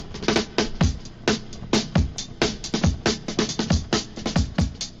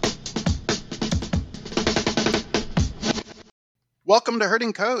Welcome to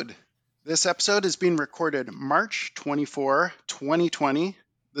Herding Code. This episode is being recorded March 24, 2020.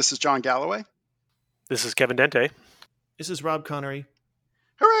 This is John Galloway. This is Kevin Dente. This is Rob Connery.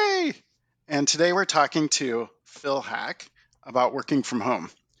 Hooray! And today we're talking to Phil Hack about working from home.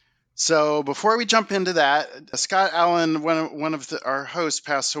 So before we jump into that, Scott Allen, one of our hosts,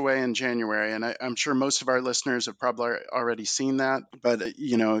 passed away in January, and I'm sure most of our listeners have probably already seen that. But,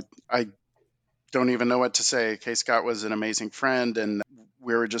 I don't even know what to say. K. Scott was an amazing friend, and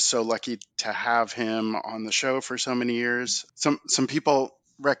we were just so lucky to have him on the show for so many years. Some people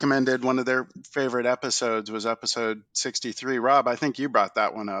recommended one of their favorite episodes was episode 63. Rob, I think you brought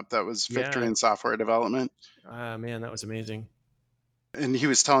that one up. That was Victory in Software Development. Man, that was amazing. And he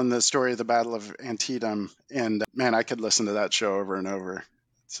was telling the story of the Battle of Antietam, and man, I could listen to that show over and over.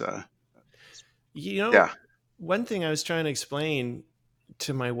 So, One thing I was trying to explain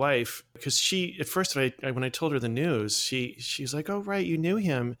to my wife, because she, at first, when I told her the news, she's like, "Oh, right, you knew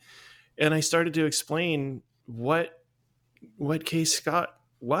him," and I started to explain what K. Scott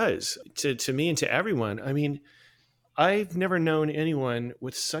was to me and to everyone. I mean, I've never known anyone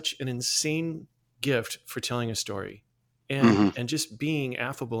with such an insane gift for telling a story. And just being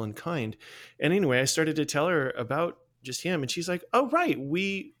affable and kind. And anyway, I started to tell her about just him. And she's like, "Oh, right.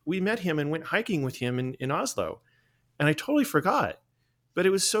 We met him and went hiking with him in Oslo." And I totally forgot. But it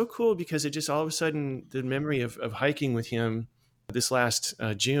was so cool because it just all of a sudden, the memory of hiking with him this last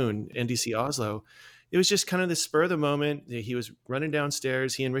June, NDC Oslo, it was just kind of the spur of the moment. He was running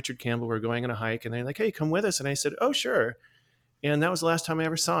downstairs. He and Richard Campbell were going on a hike. And they're like, "Hey, come with us." And I said, "Oh, sure." And that was the last time I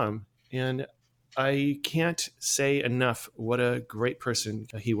ever saw him. And I can't say enough what a great person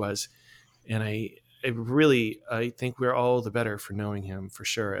he was. And I think we're all the better for knowing him, for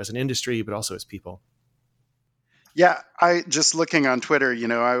sure, as an industry, but also as people. Yeah, I just looking on Twitter,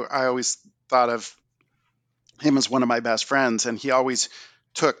 I always thought of him as one of my best friends, and he always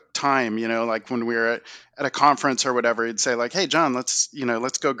took time, like when we were at a conference or whatever, he'd say like, "Hey, John, let's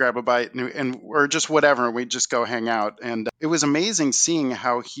go grab a bite," and or just whatever, and we'd just go hang out. And it was amazing seeing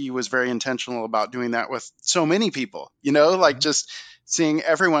how he was very intentional about doing that with so many people, like just seeing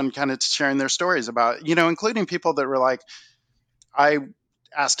everyone kind of sharing their stories about, including people that were like, I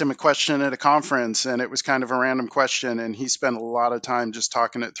asked him a question at a conference and it was kind of a random question, and he spent a lot of time just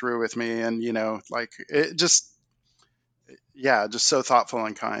talking it through with me, and like it just so thoughtful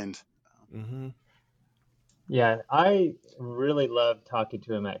and kind. Mm-hmm. Yeah, I really love talking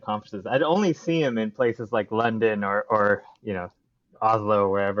to him at conferences. I'd only see him in places like London or Oslo, or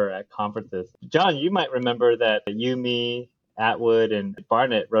wherever at conferences. John, you might remember that you, me, Atwood, and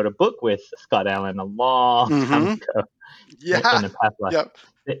Barnett wrote a book with Scott Allen a long time ago. Yeah. In the past life. Yep.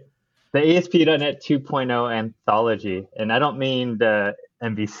 The ASP.NET 2.0 anthology, and I don't mean the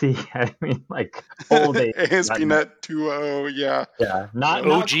MVC. I mean like old ASP.NET 2.0. Yeah. Yeah. Not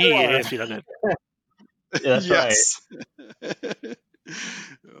OG ASP.NET. That's yes. Right.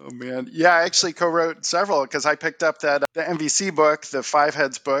 Oh man. Yeah, I actually co-wrote several because I picked up that the MVC book, the Five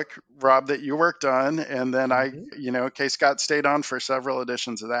Heads book, Rob, that you worked on, and then K. Scott stayed on for several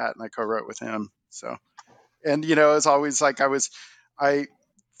editions of that, and I co-wrote with him. So, and it's always like I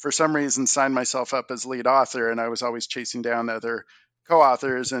for some reason signed myself up as lead author, and I was always chasing down other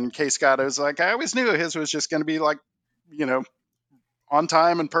co-authors, and K. Scott, I was like, I always knew his was just going to be like, on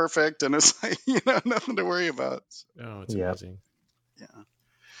time and perfect, and it's like, nothing to worry about. Oh, it's amazing. Yeah.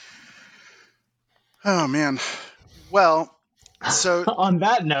 Oh man. Well, so on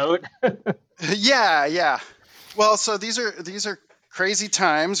that note. Yeah. Well, so these are crazy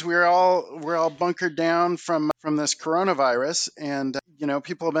times. We're all bunkered down from this coronavirus, and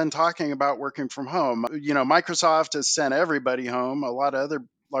people have been talking about working from home. Microsoft has sent everybody home. A lot of other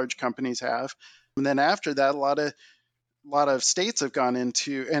large companies have, and then after that, a lot of states have gone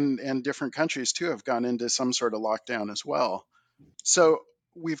into, and different countries too have gone into some sort of lockdown as well. So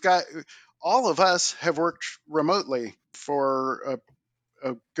we've got, all of us have worked remotely for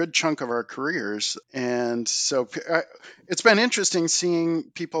a good chunk of our careers. And so it's been interesting seeing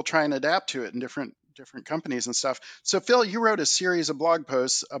people try and adapt to it in different companies and stuff. So Phil, you wrote a series of blog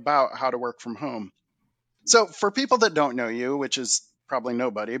posts about how to work from home. So for people that don't know you, which is probably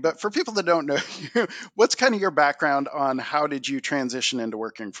nobody, but for people that don't know you, what's kind of your background on how did you transition into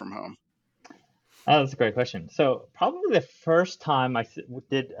working from home? Oh, that's a great question. So probably the first time I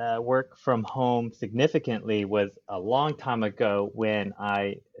did work from home significantly was a long time ago when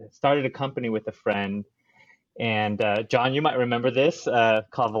I started a company with a friend. And John, you might remember this,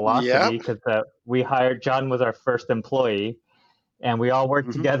 called Velocity, because we hired, John was our first employee, and we all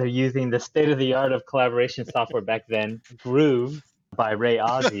worked together using the state-of-the-art of collaboration software back then, Groove by Ray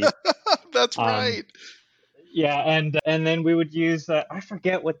Ozzie. That's right. Yeah, and then we would use I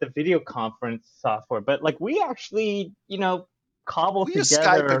forget what the video conference software, but like we actually, cobbled We use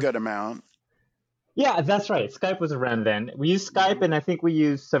Skype a together. good amount. Yeah, that's right. Skype was around then. We used Skype, and I think we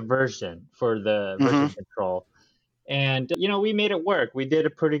used Subversion for the Hmm. version control. And we made it work. We did a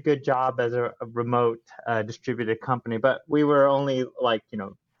pretty good job as a remote distributed company, but we were only like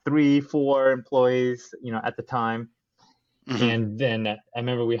 3-4 employees at the time. Hmm. And then I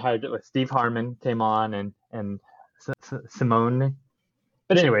remember we hired Steve Harmon came on and Simone.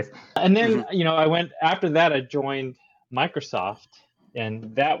 But anyways, and then Hmm. I went after that. I joined Microsoft,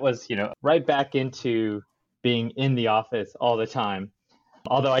 and that was right back into being in the office all the time.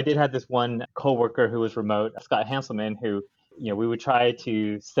 Although I did have this one coworker who was remote, Scott Hanselman, who we would try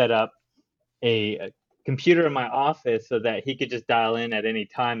to set up a computer in my office so that he could just dial in at any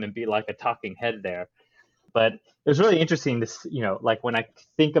time and be like a talking head there. But it was really interesting to, like when I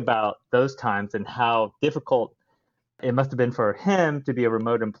think about those times and how difficult it must have been for him to be a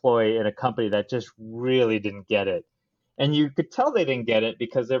remote employee in a company that just really didn't get it. And you could tell they didn't get it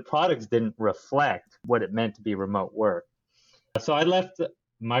because their products didn't reflect what it meant to be remote work. So I left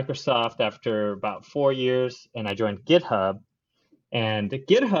Microsoft after about 4 years and I joined GitHub. And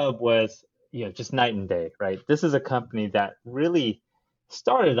GitHub was, just night and day, right? This is a company that really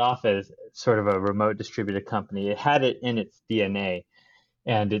started off as sort of a remote distributed company. It had it in its DNA,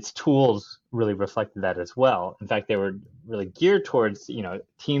 and its tools really reflected that as well. In fact, they were really geared towards,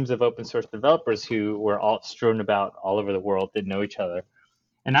 teams of open source developers who were all strewn about all over the world, didn't know each other.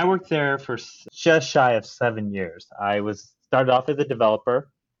 And I worked there for just shy of 7 years. I started off as a developer,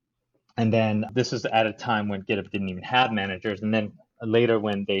 and then this was at a time when GitHub didn't even have managers. And then later,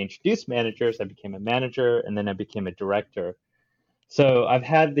 when they introduced managers, I became a manager, and then I became a director. So I've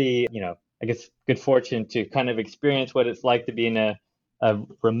had the, I guess, good fortune to kind of experience what it's like to be in a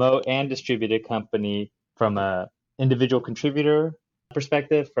remote and distributed company from a individual contributor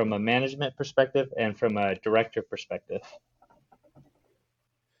perspective, from a management perspective, and from a director perspective.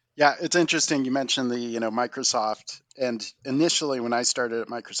 Yeah, it's interesting. You mentioned the, Microsoft, and initially when I started at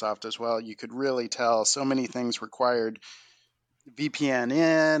Microsoft as well, you could really tell so many things required VPN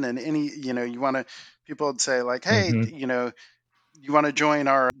in, and you want to, people would say like, hey, Mm-hmm. you want to join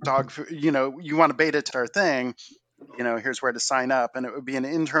our you want to beta test our thing, here's where to sign up. And it would be an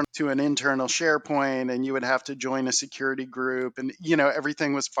internal SharePoint, and you would have to join a security group, and,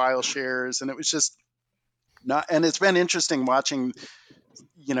 everything was file shares. And it was just not, and it's been interesting watching,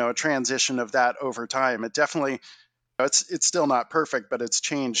 a transition of that over time. It definitely, it's still not perfect, but it's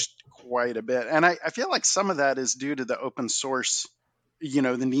changed quite a bit. And I feel like some of that is due to the open source, the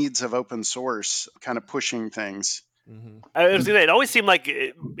needs of open source kind of pushing things. Mm-hmm. I was gonna say, it always seemed like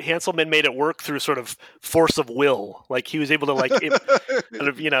Hanselman made it work through sort of force of will. Like he was able to kind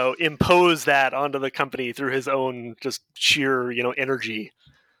of impose that onto the company through his own just sheer energy.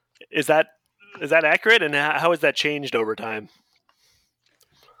 Is that accurate? And how has that changed over time?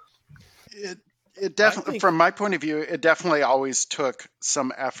 It definitely, from my point of view, it definitely always took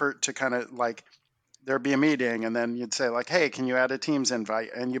some effort to kind of like, there'd be a meeting, and then you'd say like, hey, can you add a Teams invite?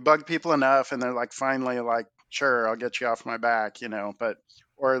 And you bug people enough, and they're like, finally, like, sure, I'll get you off my back, but,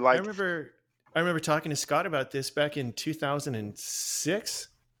 or like, I remember talking to Scott about this back in 2006,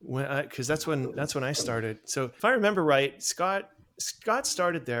 because that's when I started. So if I remember right, Scott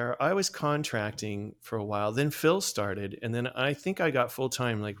started there. I was contracting for a while. Then Phil started, and then I think I got full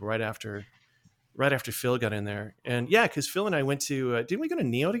time like right after Phil got in there. And yeah, because Phil and I went to didn't we go to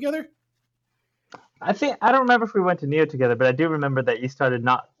Neo together? I don't remember if we went to Neo together, but I do remember that you started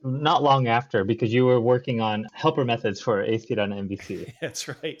not long after, because you were working on helper methods for ASP.NVC. That's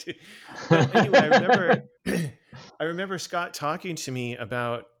right. But anyway, I remember Scott talking to me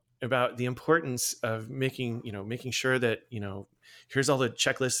about the importance of making sure that, here's all the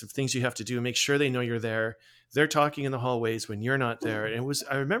checklists of things you have to do, make sure they know you're there. They're talking in the hallways when you're not there. And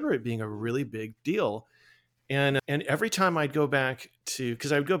I remember it being a really big deal. And every time I'd go back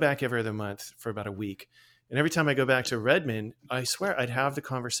because I would go back every other month for about a week. And every time I go back to Redmond, I swear I'd have the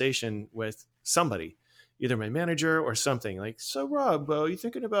conversation with somebody, either my manager or something like, so Rob, are you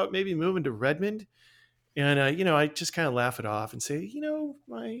thinking about maybe moving to Redmond? And, I just kind of laugh it off and say,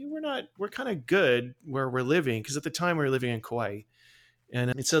 we're kind of good where we're living. Because at the time we were living in Kauai.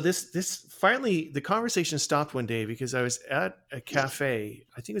 And so this finally, the conversation stopped one day because I was at a cafe.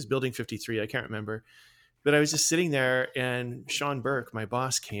 I think it was Building 53. I can't remember. But I was just sitting there, and Sean Burke, my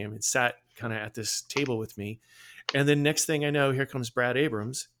boss, came and sat kind of at this table with me. And then next thing I know, here comes Brad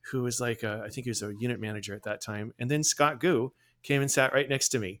Abrams, who was like, I think he was a unit manager at that time. And then Scott Gu came and sat right next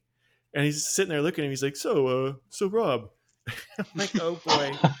to me. And he's sitting there looking at me. He's like, so Rob. I'm like, oh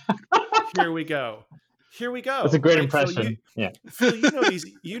boy, here we go. here we go. That's a great Like, impression. Yeah. Phil,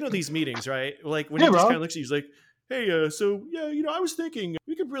 you know these meetings, right? Like when Yeah, he just bro. kind of looks at you, he's like, hey, so yeah, I was thinking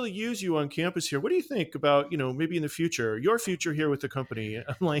we could really use you on campus here. What do you think about, maybe in the future, your future here with the company?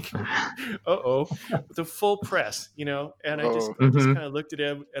 I'm like, with the full press, and Oh. I just Mhm. kind of looked at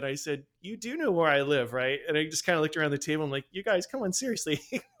him and I said, you do know where I live, right? And I just kind of looked around the table. I'm like, you guys, come on, seriously.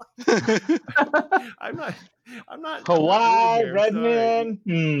 I'm not Hawaii, moving here. I'm sorry.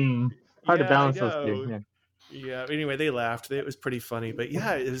 Redmond. Hard to Yeah, I balance those two. know. Yeah. Yeah. Anyway, they laughed. It was pretty funny, but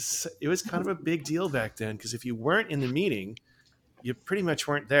yeah, it was kind of a big deal back then because if you weren't in the meeting, you pretty much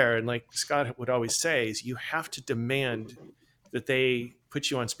weren't there. And like Scott would always say, is you have to demand that they put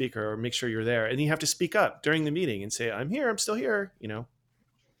you on speaker or make sure you're there, and you have to speak up during the meeting and say, "I'm here. I'm still here."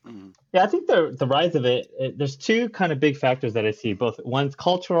 Yeah, I think the rise of there's two kind of big factors that I see. Both one's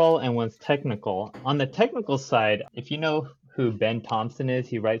cultural and one's technical. On the technical side, if you know who Ben Thompson is,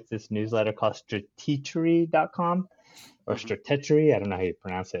 he writes this newsletter called stratechery.com or stratechery. I don't know how you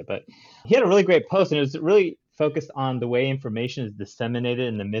pronounce it, but he had a really great post, and it was really focused on the way information is disseminated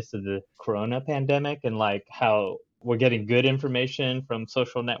in the midst of the corona pandemic and like how we're getting good information from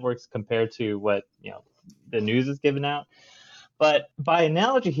social networks compared to what the news is giving out. But by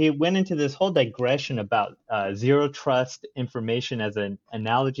analogy, he went into this whole digression about zero trust information as an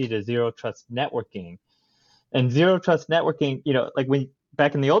analogy to zero trust networking. And zero trust networking, like when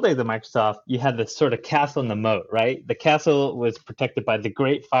back in the old days of Microsoft, you had this sort of castle in the moat, right? The castle was protected by the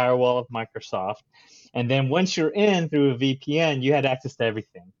great firewall of Microsoft. And then once you're in through a VPN, you had access to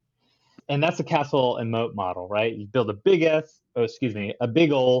everything. And that's a castle and moat model, right? You build a big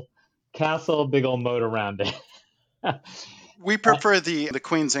old castle, big old moat around it. We prefer the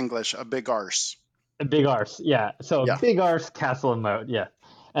Queen's English, a big arse. A big arse, yeah. So Yeah. a big arse, castle and moat, yeah.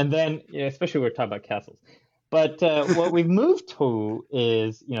 And then, especially we're talking about castles. But what we've moved to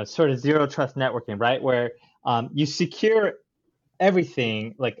is, sort of zero trust networking, right? Where you secure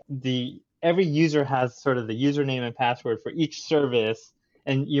everything, like every user has sort of the username and password for each service,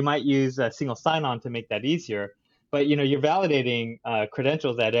 and you might use a single sign-on to make that easier. But you're validating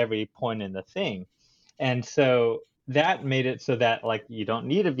credentials at every point in the thing, and so that made it so that like you don't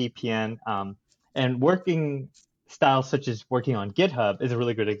need a VPN. And working styles such as working on GitHub is a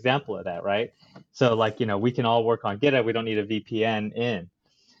really good example of that, right? So like we can all work on GitHub. We don't need a VPN in.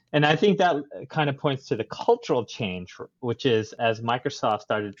 And I think that kind of points to the cultural change, which is as Microsoft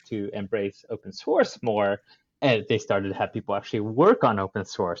started to embrace open source more, and they started to have people actually work on open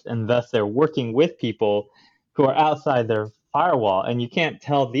source, and thus they're working with people who are outside their firewall. And you can't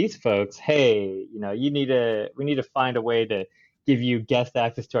tell these folks, hey, we need to find a way to give you guest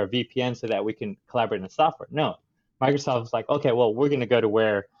access to our VPN so that we can collaborate in the software. No, Microsoft's like, okay, well, we're going to go to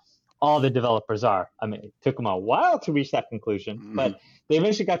where all the developers are. I mean, it took them a while to reach that conclusion, but they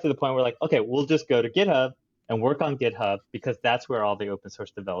eventually got to the point where like, okay, we'll just go to GitHub and work on GitHub because that's where all the open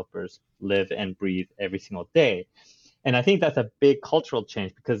source developers live and breathe every single day. And I think that's a big cultural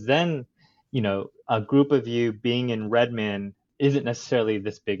change because then, a group of you being in Redmond isn't necessarily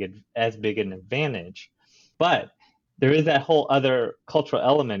as big an advantage, but there is that whole other cultural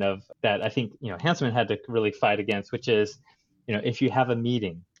element of that I think, Hanselman had to really fight against, which is, if you have a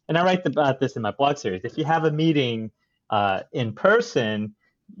meeting, and I write about this in my blog series, if you have a meeting in person,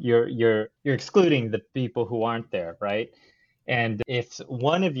 you're excluding the people who aren't there, right? And if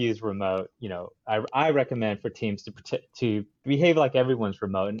one of you is remote, I recommend for teams to behave like everyone's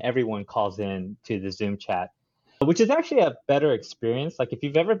remote and everyone calls in to the Zoom chat, which is actually a better experience. Like if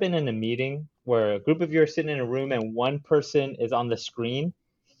you've ever been in a meeting where a group of you are sitting in a room and one person is on the screen,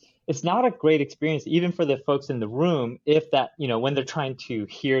 it's not a great experience, even for the folks in the room, if that, when they're trying to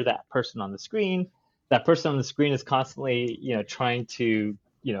hear that person on the screen, that person on the screen is constantly, trying to,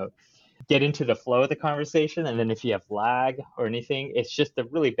 get into the flow of the conversation. And then if you have lag or anything, it's just a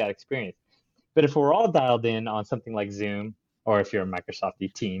really bad experience. But if we're all dialed in on something like Zoom, or if you're Microsoft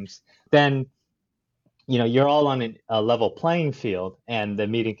Teams, then, you're all on a level playing field and the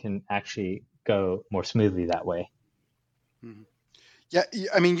meeting can actually go more smoothly that way. Mm-hmm. Yeah,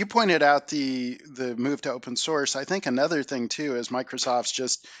 I mean, you pointed out the move to open source. I think another thing too is Microsoft's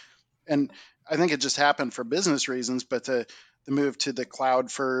just, and I think it just happened for business reasons, but the move to the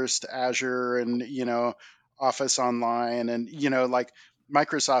cloud first, Azure, and Office Online, and like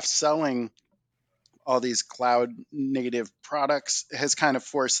Microsoft selling all these cloud native products has kind of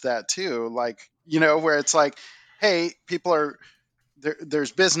forced that too. Like where it's like, hey, people are.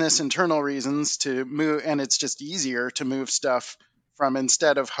 There's business internal reasons to move, and it's just easier to move stuff from,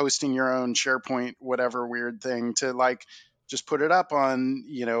 instead of hosting your own SharePoint, whatever weird thing, to like just put it up on,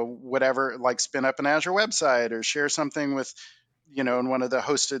 whatever, like spin up an Azure website or share something with, in one of the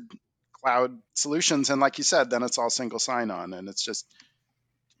hosted cloud solutions. And like you said, then it's all single sign-on, and it's just,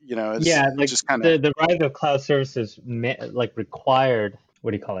 it's Yeah, like just kind of, the rise of cloud services like required,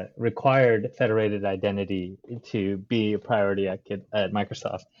 what do you call it? Required federated identity to be a priority at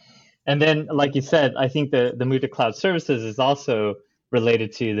Microsoft. And then, like you said, I think the move to cloud services is also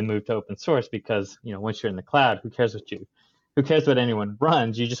related to the move to open source, because once you're in the cloud, who cares what anyone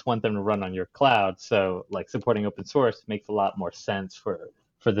runs? You just want them to run on your cloud. So like supporting open source makes a lot more sense for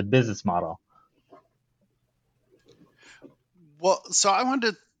the business model. well, so I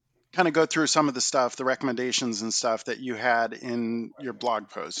wanted to kind of go through some of the stuff, the recommendations and stuff that you had in your blog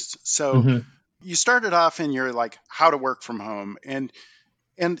posts. So Mm-hmm. you started off in your like how to work from home, and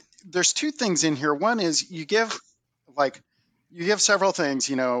there's two things in here. One is you give several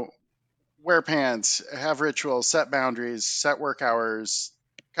things, wear pants, have rituals, set boundaries, set work hours,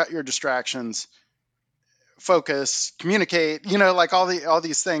 cut your distractions, focus, communicate, like all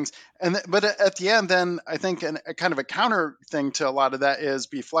these things. But at the end, then I think a kind of a counter thing to a lot of that is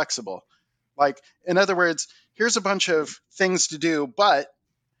be flexible. Like, in other words, here's a bunch of things to do, but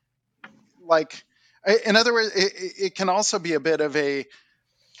like, in other words, it can also be a bit of a,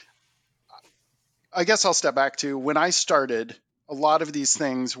 I guess I'll step back to when I started, a lot of these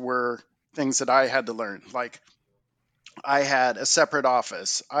things were things that I had to learn. Like, I had a separate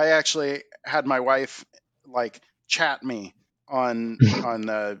office. I actually had my wife like chat me on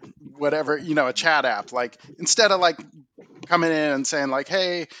whatever, a chat app. Like, instead of like coming in and saying like,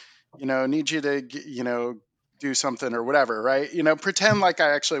 hey, need you to do something or whatever, right? Pretend like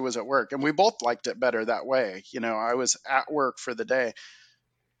I actually was at work. And we both liked it better that way. I was at work for the day.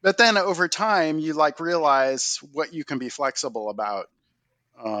 But then over time, you like realize what you can be flexible about.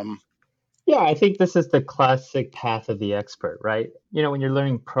 Yeah, I think this is the classic path of the expert, right? When you're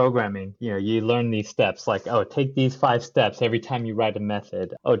learning programming, you learn these steps like, oh, take these 5 steps every time you write a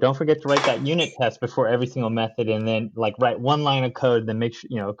method. Oh, don't forget to write that unit test before every single method, and then like write one line of code, then make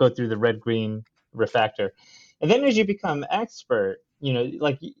sure, go through the red-green refactor. And then as you become expert,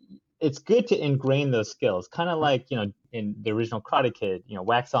 like it's good to ingrain those skills, kind of like, in the original Karate Kid,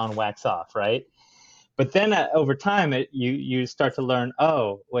 wax on, wax off, right? But then over time, you start to learn,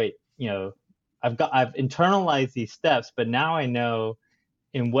 oh, wait, I've internalized these steps, but now I know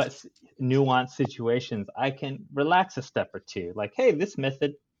in what nuanced situations I can relax a step or two. Like, hey, this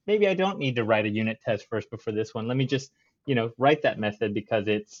method, maybe I don't need to write a unit test first before this one. Let me just, write that method because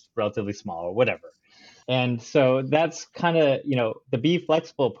it's relatively small or whatever. And so that's kind of, the be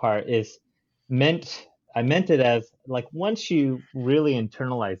flexible part is I meant it as like, once you really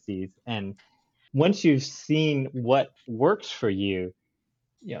internalize these and once you've seen what works for you,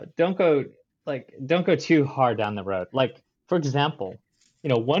 don't go too hard down the road. Like, for example,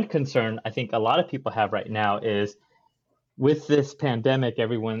 one concern I think a lot of people have right now is with this pandemic,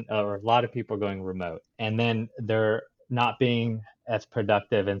 everyone or a lot of people are going remote, and then they're not being as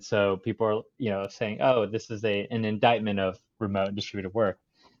productive. And so people are, saying, oh, this is an indictment of remote and distributed work.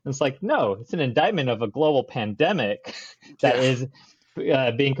 And it's like, no, it's an indictment of a global pandemic that is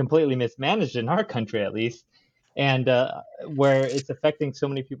being completely mismanaged in our country, at least. And where it's affecting so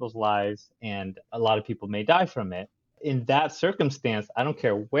many people's lives, and a lot of people may die from it. In that circumstance, I don't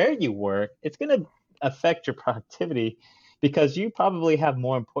care where you work, it's going to affect your productivity because you probably have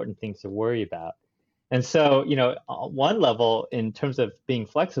more important things to worry about. And so, on one level, in terms of being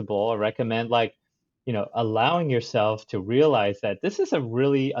flexible, I recommend allowing yourself to realize that this is a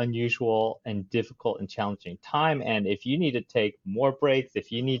really unusual and difficult and challenging time. And if you need to take more breaks,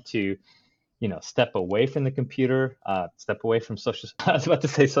 if you need to step away from the computer, step away from I was about to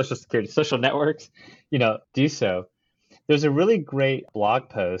say social security, social networks, do so. There's a really great blog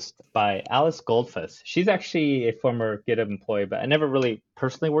post by Alice Goldfuss. She's actually a former GitHub employee, but I never really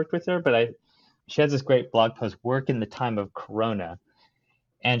personally worked with her, but she has this great blog post, Work in the Time of Corona.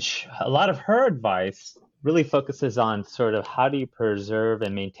 And a lot of her advice really focuses on sort of how do you preserve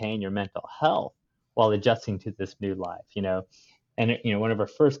and maintain your mental health while adjusting to this new life, And, one of her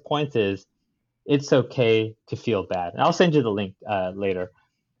first points is, it's okay to feel bad. And I'll send you the link later.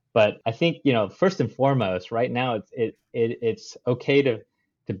 But I think, first and foremost, right now, it's okay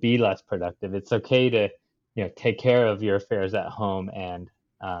to be less productive. It's okay to, take care of your affairs at home and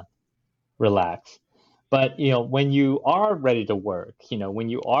relax. But, when you are ready to work, when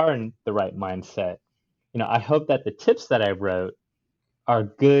you are in the right mindset, I hope that the tips that I wrote are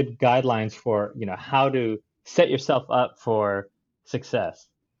good guidelines for, how to set yourself up for success.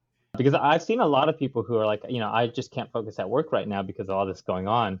 Because I've seen a lot of people who are like, I just can't focus at work right now because of all this going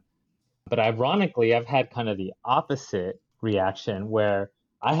on. But ironically, I've had kind of the opposite reaction where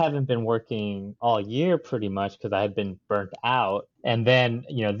I haven't been working all year pretty much because I had been burnt out. And then,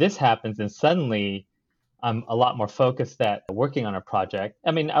 this happens and suddenly I'm a lot more focused at working on a project.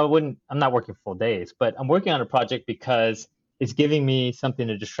 I mean, I'm not working full days, but I'm working on a project because it's giving me something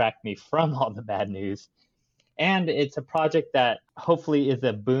to distract me from all the bad news. And it's a project that hopefully is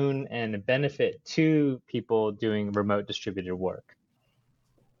a boon and a benefit to people doing remote distributed work.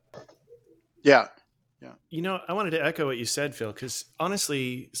 Yeah. I wanted to echo what you said, Phil, because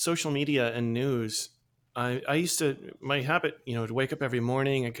honestly, social media and news, I used to, my habit, to wake up every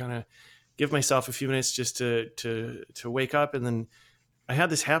morning and kind of give myself a few minutes just to wake up. And then I had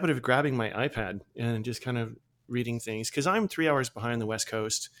this habit of grabbing my iPad and just kind of reading things because I'm 3 hours behind the West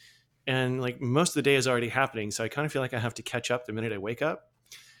Coast. And like most of the day is already happening. So I kind of feel like I have to catch up the minute I wake up.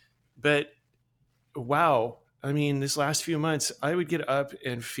 But wow, I mean, this last few months, I would get up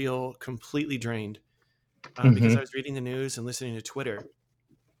and feel completely drained because I was reading the news and listening to Twitter.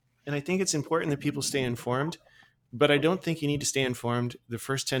 And I think it's important that people stay informed, but I don't think you need to stay informed the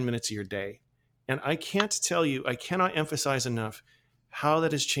first 10 minutes of your day. And I cannot emphasize enough how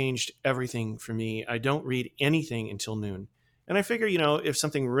that has changed everything for me. I don't read anything until noon. And I figure, if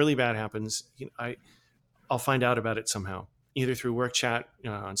something really bad happens, I'll find out about it somehow, either through work chat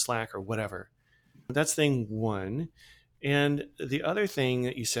on Slack or whatever. That's thing one. And the other thing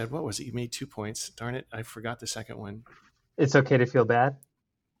that you said, what was it? You made 2 points. Darn it. I forgot the second one. It's okay to feel bad.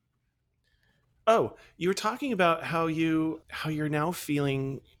 Oh, you were talking about how you're now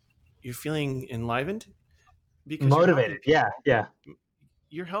feeling enlivened because motivated. Yeah.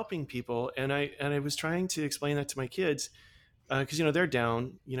 You're helping people. And I was trying to explain that to my kids because, they're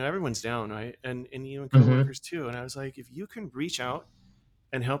down, everyone's down, right? And coworkers too. And I was like, if you can reach out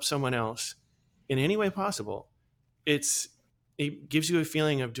and help someone else in any way possible, it gives you a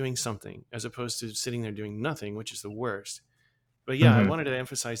feeling of doing something as opposed to sitting there doing nothing, which is the worst. But yeah, I wanted to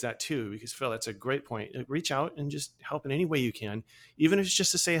emphasize that too, because Phil, that's a great point. Reach out and just help in any way you can, even if it's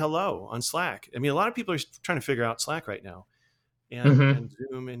just to say hello on Slack. I mean, a lot of people are trying to figure out Slack right now and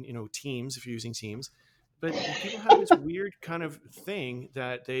Zoom and, Teams, if you're using Teams. But people have this weird kind of thing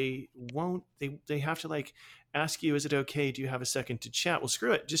that they have to like ask you, is it okay? Do you have a second to chat? Well,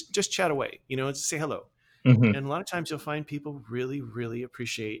 screw it. Just chat away, just say hello. And a lot of times you'll find people really, really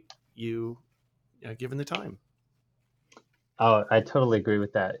appreciate you given the time. Oh, I totally agree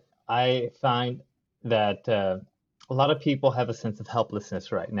with that. I find that a lot of people have a sense of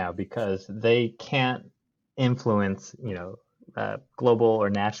helplessness right now because they can't influence, global or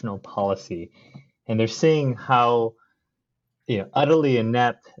national policy. And they're seeing how, utterly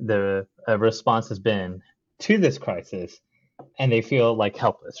inept the response has been to this crisis, and they feel like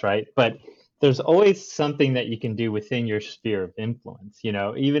helpless, right? But there's always something that you can do within your sphere of influence,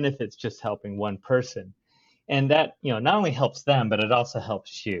 even if it's just helping one person. And that, not only helps them, but it also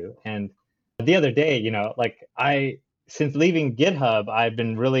helps you. And the other day, since leaving GitHub, I've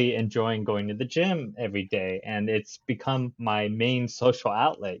been really enjoying going to the gym every day. And it's become my main social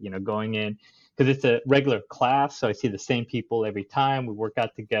outlet, going in, because it's a regular class. So I see the same people every time. We work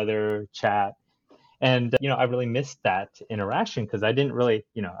out together, chat. And, I really missed that interaction because I didn't really,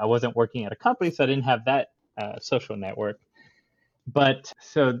 I wasn't working at a company, so I didn't have that social network. But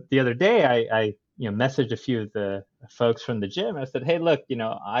so the other day, I messaged a few of the folks from the gym. I said, hey, look,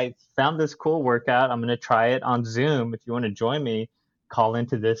 I found this cool workout. I'm going to try it on Zoom. If you want to join me, call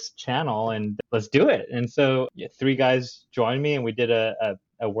into this channel and let's do it. And so 3 guys joined me and we did a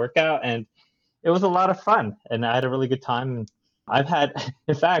workout, and it was a lot of fun. And I had a really good time. In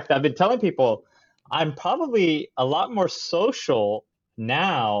fact, I've been telling people I'm probably a lot more social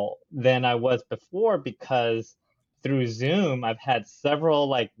now than I was before because through Zoom, I've had several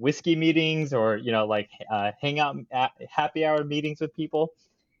like whiskey meetings or, hangout happy hour meetings with people.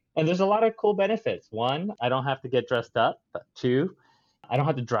 And there's a lot of cool benefits. 1, I don't have to get dressed up. 2, I don't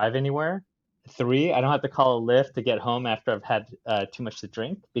have to drive anywhere. 3, I don't have to call a Lyft to get home after I've had too much to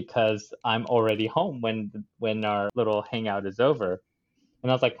drink because I'm already home when our little hangout is over.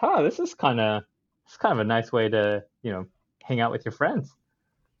 And I was like, this is kind of a nice way to, hang out with your friends.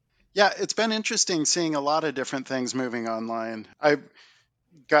 Yeah, it's been interesting seeing a lot of different things moving online. I've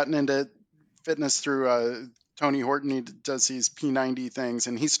gotten into fitness through Tony Horton. He does these P90 things,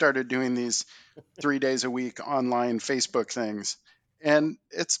 and he started doing these 3 days a week online Facebook things. And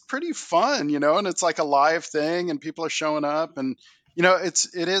it's pretty fun, and it's like a live thing and people are showing up and,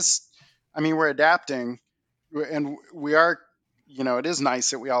 it is, we're adapting and we are, it is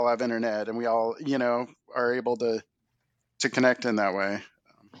nice that we all have internet and we all, are able to connect in that way.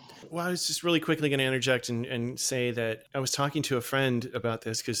 Well, I was just really quickly going to interject and say that I was talking to a friend about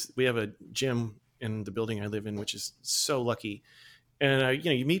this because we have a gym in the building I live in, which is so lucky. And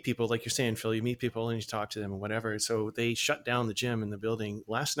you meet people, like you're saying, Phil. You meet people and you talk to them and whatever. So they shut down the gym in the building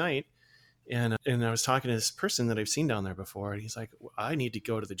last night, and I was talking to this person that I've seen down there before, and he's like, I need to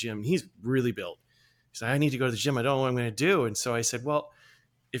go to the gym. He's really built. He's like, I need to go to the gym. I don't know what I'm going to do. And so I said, well,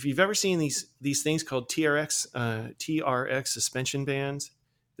 if you've ever seen these things called TRX suspension bands,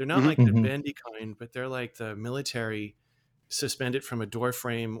 they're not like the bendy kind, but they're like the military suspended from a door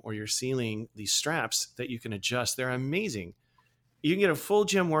frame or your ceiling, these straps that you can adjust. They're amazing. You can get a full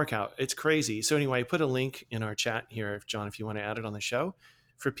gym workout. It's crazy. So anyway, I put a link in our chat here, John, if you want to add it on the show.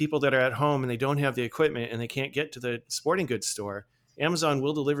 For people that are at home and they don't have the equipment and they can't get to the sporting goods store, Amazon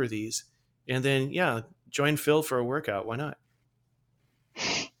will deliver these. And then, join Phil for a workout. Why not?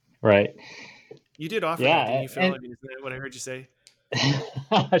 Right. You did offer that, didn't you, Phil? I mean, isn't that what I heard you say?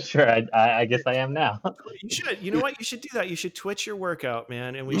 Sure. I guess I am now. You should. You know what? You should do that. You should Twitch your workout,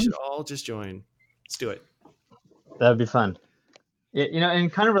 man, and we should all just join. Let's do it. That'd be fun.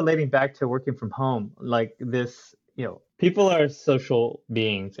 And kind of relating back to working from home, like this, people are social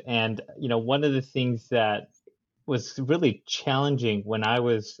beings. And, one of the things that was really challenging when I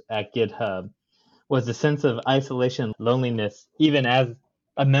was at GitHub was the sense of isolation, loneliness, even as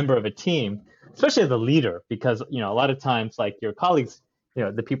a member of a team, especially as a leader, because, a lot of times, like your colleagues,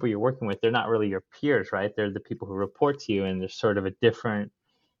 the people you're working with, they're not really your peers, right? They're the people who report to you, and there's sort of a different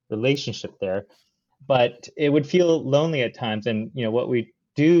relationship there. But it would feel lonely at times. And, what we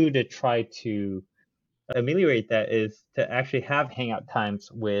do to try to ameliorate that is to actually have hangout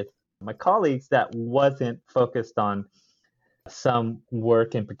times with my colleagues that wasn't focused on some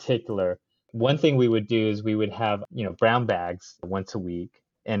work in particular. One thing we would do is we would have, brown bags once a week.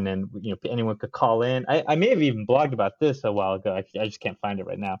 And then, anyone could call in. I may have even blogged about this a while ago. I just can't find it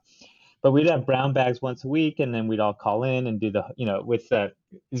right now. But we'd have brown bags once a week, and then we'd all call in and do the, with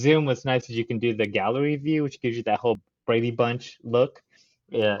Zoom, what's nice is you can do the gallery view, which gives you that whole Brady Bunch look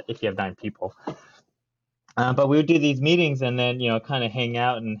if you have 9 people. But we would do these meetings and then, kind of hang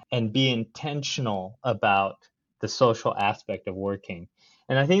out and be intentional about the social aspect of working.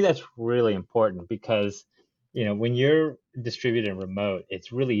 And I think that's really important because, when you're distributed and remote,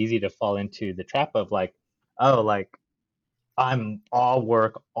 it's really easy to fall into the trap of I'm all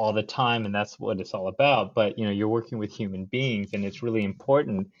work all the time and that's what it's all about. But, you're working with human beings, and it's really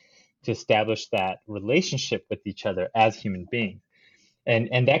important to establish that relationship with each other as human beings.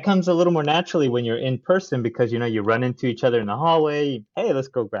 And that comes a little more naturally when you're in person because, you run into each other in the hallway. Hey, let's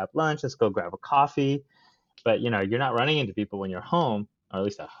go grab lunch. Let's go grab a coffee. But, you're not running into people when you're home, or at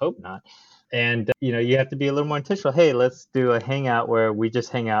least I hope not. And, you have to be a little more intentional. Hey, let's do a hangout where we just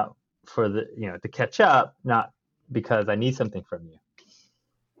hang out for to catch up, not because I need something from you.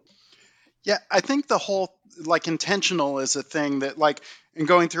 Yeah, I think the whole intentional is a thing that in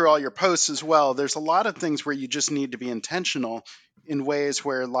going through all your posts as well, there's a lot of things where you just need to be intentional in ways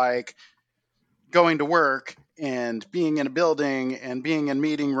where going to work and being in a building and being in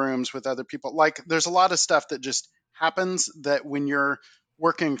meeting rooms with other people, there's a lot of stuff that just happens that when you're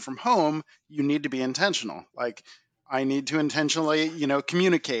working from home, you need to be intentional. I need to intentionally,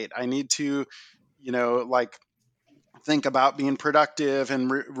 communicate. I need to, think about being productive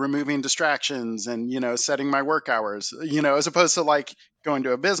and removing distractions and, setting my work hours, as opposed to going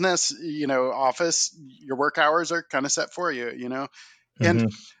to a business, office, your work hours are kind of set for you,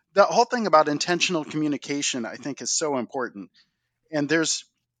 and the whole thing about intentional communication, I think, is so important. And there's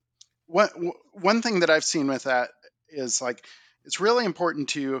one thing that I've seen with that is it's really important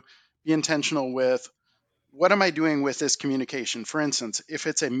to be intentional with what am I doing with this communication? For instance, if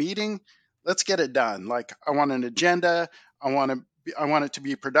it's a meeting, let's get it done. I want an agenda. I want it to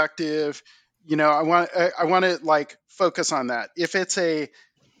be productive. I want to focus on that.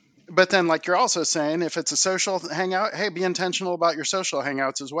 But then you're also saying, if it's a social hangout, hey, be intentional about your social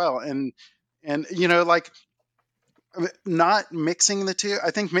hangouts as well. And not mixing the two.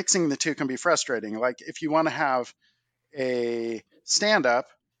 I think mixing the two can be frustrating. If you want to have a stand-up,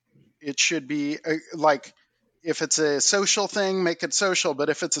 it should be if it's a social thing, make it social. But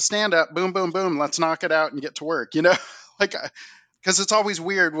if it's a stand-up, boom, boom, boom, let's knock it out and get to work, because it's always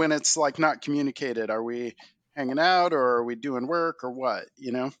weird when it's not communicated. Are we hanging out or are we doing work or what,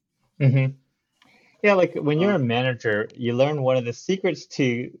 Mm-hmm. Yeah, when you're a manager, you learn one of the secrets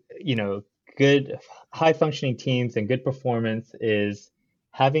to, good high functioning teams and good performance is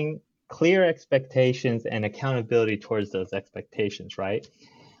having clear expectations and accountability towards those expectations, right?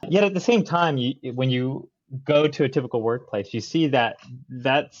 Yet at the same time, when you go to a typical workplace, you see that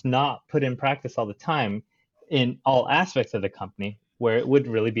that's not put in practice all the time in all aspects of the company where it would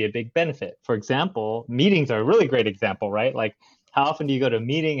really be a big benefit. For example, meetings are a really great example, right? How often do you go to a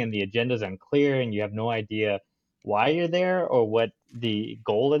meeting and the agenda's unclear and you have no idea why you're there or what the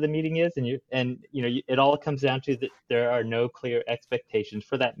goal of the meeting is, and it all comes down to that there are no clear expectations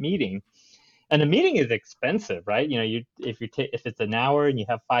for that meeting. And the meeting is expensive, right? If it's an hour and you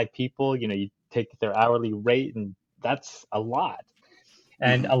have 5 people, you take their hourly rate, and that's a lot.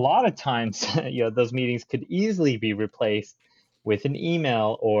 And a lot of times, those meetings could easily be replaced with an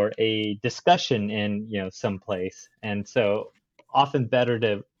email or a discussion in, someplace. And so often better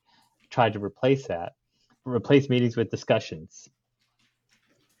to try to replace meetings with discussions.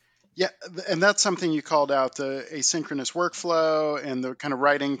 Yeah, and that's something you called out, the asynchronous workflow and the kind of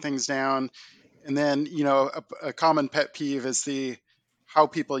writing things down. And then, a common pet peeve is how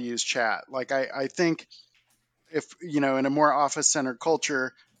people use chat. Like I think if, in a more office-centered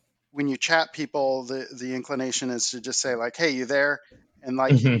culture, when you chat people, the inclination is to just say like, "Hey, you there?" And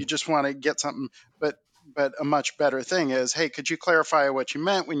like you just want to get something. But a much better thing is, "Hey, could you clarify what you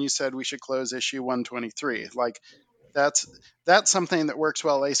meant when you said we should close issue 123?" Like that's something that works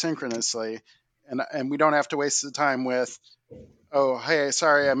well asynchronously, and we don't have to waste the time with, "Oh, hey,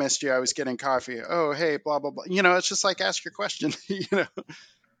 sorry I missed you. I was getting coffee. Oh, hey, blah blah blah." It's just like ask your question.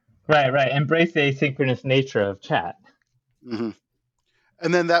 Right. Embrace the asynchronous nature of chat. Mm-hmm.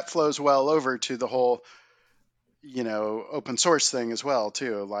 And then that flows well over to the whole, open source thing as well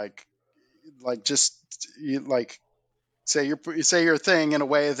too. Like just say your thing in a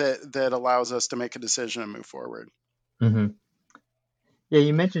way that allows us to make a decision and move forward. Mm-hmm. Yeah,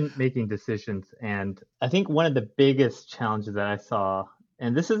 you mentioned making decisions, and I think one of the biggest challenges that I saw,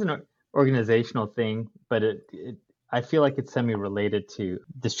 and this is an organizational thing, but I feel like it's semi-related to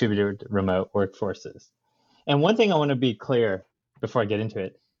distributed remote workforces. And one thing I want to be clear before I get into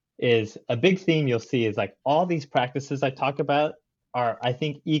it is a big theme you'll see is like all these practices I talk about are, I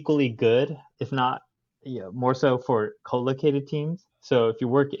think, equally good, if not more so for co-located teams. So if you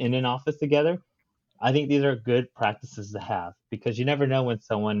work in an office together, I think these are good practices to have because you never know when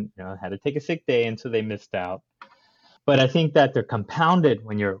someone had to take a sick day and so they missed out. But I think that they're compounded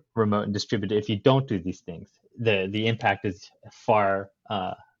when you're remote and distributed. If you don't do these things, the impact is far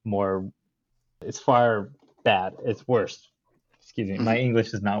more. It's far bad. It's worse. Excuse me, my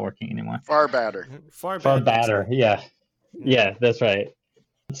English is not working anymore. Far badder. Far badder. Yeah, that's right.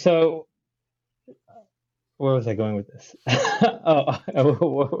 So where was I going with this?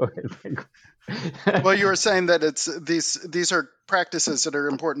 Well, you were saying that it's these are practices that are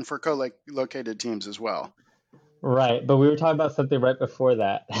important for co-located teams as well. Right, but we were talking about something right before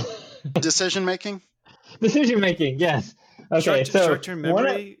that. Decision making. Decision making, yes. Okay, so short-term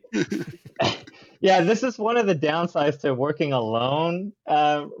memory. Yeah, this is one of the downsides to working alone,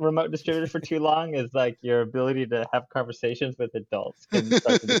 remote distributed for too long, is like your ability to have conversations with adults can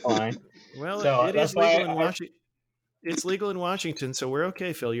start to decline. Well, so it is legal in Washington. It's legal in Washington, so we're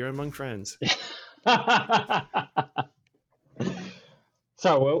okay, Phil. You're among friends.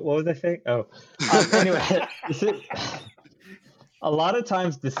 So what was I saying? Oh, anyway, a lot of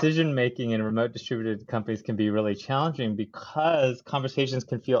times decision making in remote distributed companies can be really challenging because conversations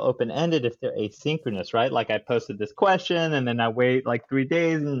can feel open-ended if they're asynchronous, right? Like I posted this question and then I wait like 3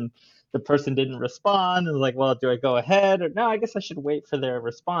 days and the person didn't respond, and like, well, do I go ahead or no? I guess I should wait for their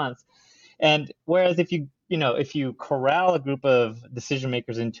response. And whereas if you corral a group of decision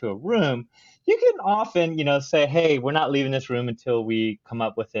makers into a room, you can often, say, hey, we're not leaving this room until we come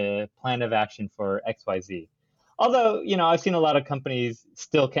up with a plan of action for XYZ. Although, I've seen a lot of companies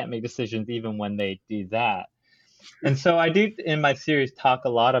still can't make decisions even when they do that. And so I do in my series talk a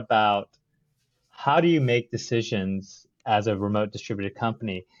lot about how do you make decisions as a remote distributed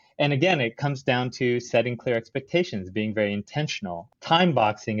company. And again, it comes down to setting clear expectations, being very intentional. Time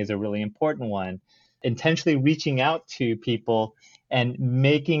boxing is a really important one. Intentionally reaching out to people and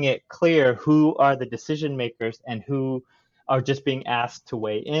making it clear who are the decision makers and who are just being asked to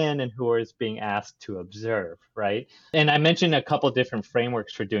weigh in and who is being asked to observe, right? And I mentioned a couple different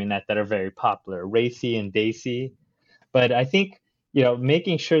frameworks for doing that are very popular, RACI and DAISY. But I think,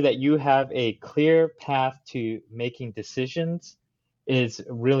 making sure that you have a clear path to making decisions is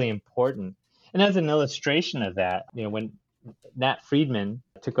really important. And as an illustration of that, when Nat Friedman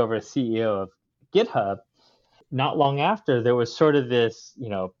took over as CEO of GitHub, not long after, there was sort of this,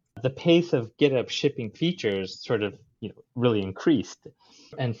 the pace of GitHub shipping features sort of, really increased.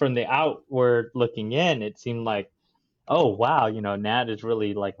 And from the outward looking in, it seemed like, oh, wow, Nat is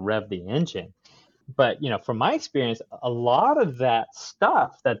really like rev the engine. But, from my experience, a lot of that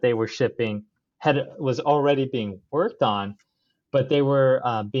stuff that they were shipping was already being worked on, but they were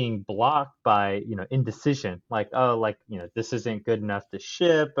being blocked by, indecision, like, this isn't good enough to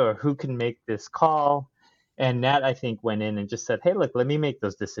ship, or who can make this call. And Nat, I think, went in and just said, hey, look, let me make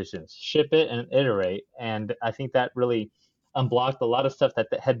those decisions, ship it and iterate. And I think that really unblocked a lot of stuff that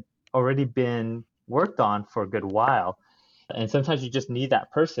had already been worked on for a good while. And sometimes you just need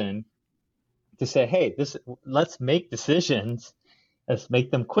that person to say, hey, let's make decisions, let's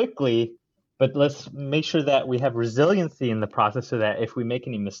make them quickly, but let's make sure that we have resiliency in the process so that if we make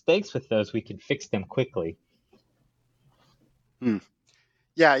any mistakes with those, we can fix them quickly.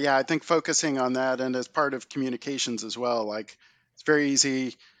 Yeah, I think focusing on that, and as part of communications as well, like it's very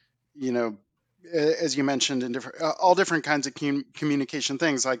easy, you know, as you mentioned, in different all different kinds of communication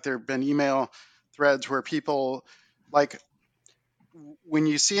things. Like there have been email threads where people, like, when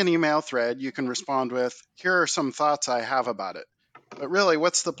you see an email thread, you can respond with, here are some thoughts I have about it. But really,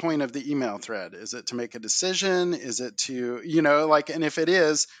 what's the point of the email thread? Is it to make a decision? Is it to, like, and if it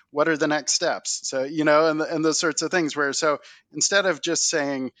is, what are the next steps? So, and those sorts of things where, so instead of just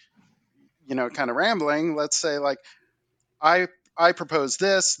saying, kind of rambling, let's say, like, I propose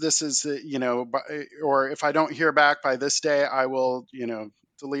this is, or if I don't hear back by this day, I will,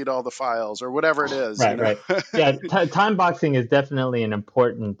 delete all the files or whatever it is. Right. Yeah, time boxing is definitely an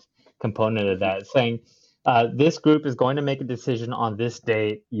important component of that. Saying this group is going to make a decision on this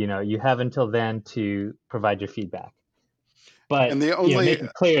date. You have until then to provide your feedback. But and make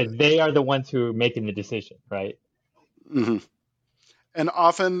it clear they are the ones who are making the decision, right? Mm-hmm. And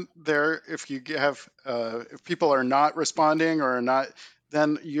often if people are not responding or not,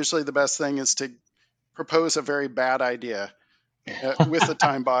 then usually the best thing is to propose a very bad idea with a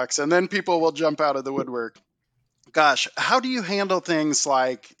time box, and then people will jump out of the woodwork. Gosh, how do you handle things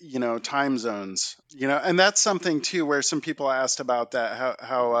like, time zones? And that's something too, where some people asked about that,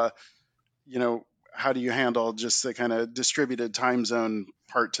 how do you handle just the kind of distributed time zone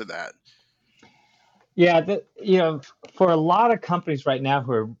part to that? Yeah, for a lot of companies right now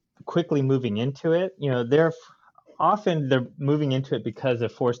who are quickly moving into it, they're moving into it because they're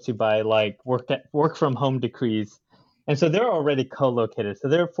forced to by like work from home decrees. And so they're already co-located. So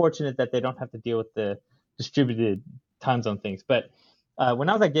they're fortunate that they don't have to deal with the distributed time zone things. But when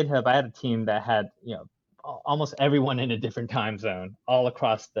I was at GitHub, I had a team that had, almost everyone in a different time zone all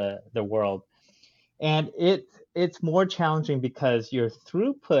across the world. And it's more challenging because your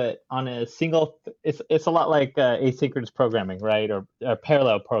throughput on a single, it's a lot like asynchronous programming, right? Or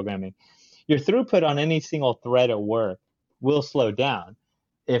parallel programming. Your throughput on any single thread at work will slow down.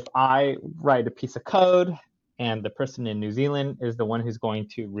 If I write a piece of code and the person in New Zealand is the one who's going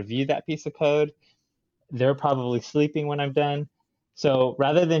to review that piece of code, they're probably sleeping when I'm done. So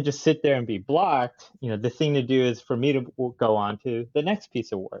rather than just sit there and be blocked, the thing to do is for me to go on to the next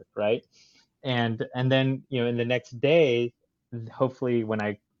piece of work, right? And then, in the next day, hopefully when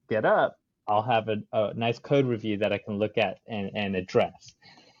I get up, I'll have a nice code review that I can look at and address.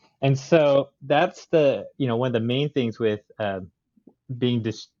 And so that's one of the main things with being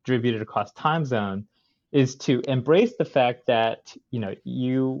distributed across time zone is to embrace the fact that,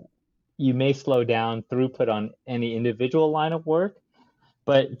 you may slow down throughput on any individual line of work,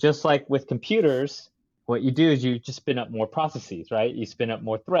 but just like with computers, what you do is you just spin up more processes, right? You spin up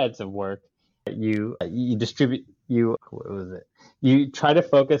more threads of work. You distribute, you try to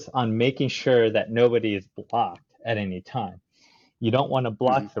focus on making sure that nobody is blocked at any time. You don't want to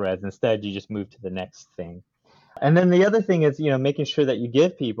block threads. Instead, you just move to the next thing. And then the other thing is, making sure that you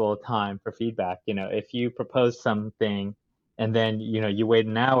give people time for feedback. If you propose something and then, you wait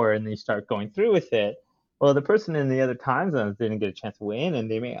an hour and then you start going through with it, well, the person in the other time zones didn't get a chance to weigh in, and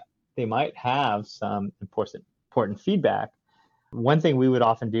they might have some important feedback. One thing we would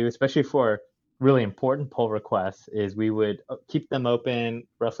often do, especially for really important pull requests, is we would keep them open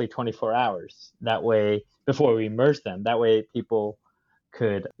roughly 24 hours. That way, before we merge them, that way people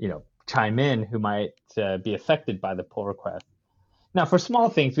could, chime in who might be affected by the pull request. Now, for small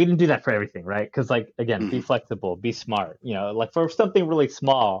things, we didn't do that for everything, right? Because, like, again, be flexible, be smart. Like for something really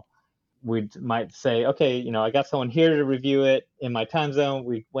small, we might say, okay, I got someone here to review it in my time zone.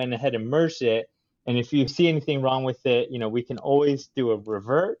 We went ahead and merged it. And if you see anything wrong with it, we can always do a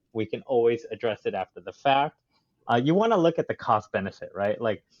revert. We can always address it after the fact. You want to look at the cost benefit, right?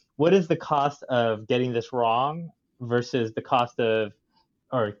 Like, what is the cost of getting this wrong versus the cost of,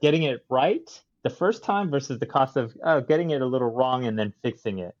 or getting it right the first time versus the cost of getting it a little wrong and then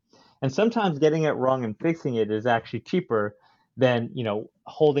fixing it. And sometimes getting it wrong and fixing it is actually cheaper than,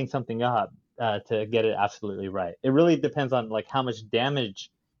 holding something up to get it absolutely right. It really depends on like how much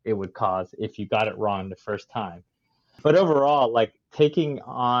damage it would cause if you got it wrong the first time. But overall, like taking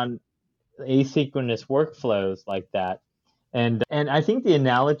on asynchronous workflows like that And I think the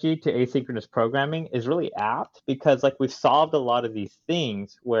analogy to asynchronous programming is really apt because like we've solved a lot of these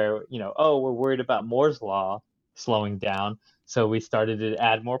things where, oh, we're worried about Moore's law slowing down. So we started to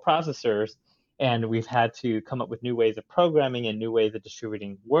add more processors, and we've had to come up with new ways of programming and new ways of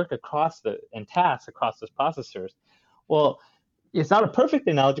distributing work and tasks across those processors. Well, it's not a perfect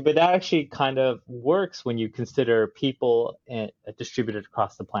analogy, but that actually kind of works when you consider people distributed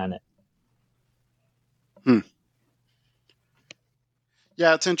across the planet.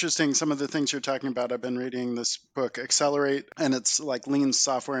 Yeah, it's interesting. Some of the things you're talking about, I've been reading this book, Accelerate, and it's like lean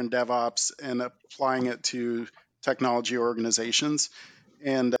software and DevOps and applying it to technology organizations.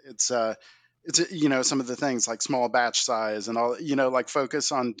 And it's some of the things like small batch size and all, like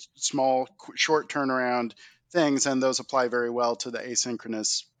focus on small, short turnaround things. And those apply very well to the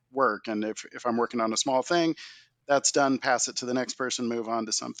asynchronous work. And if I'm working on a small thing, that's done, pass it to the next person, move on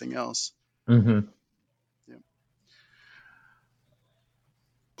to something else. Mm-hmm.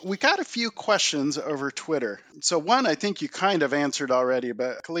 We got a few questions over Twitter. So one, I think you kind of answered already,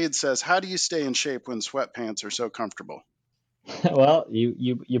 but Khalid says, how do you stay in shape when sweatpants are so comfortable? Well,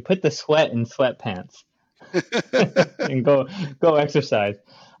 you put the sweat in sweatpants and go exercise.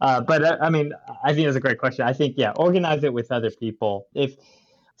 But I mean, I think that's a great question. I think, yeah, organize it with other people. If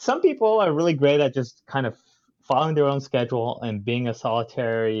some people are really great at just kind of following their own schedule and being a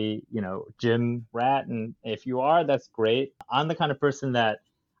solitary, gym rat. And if you are, that's great. I'm the kind of person that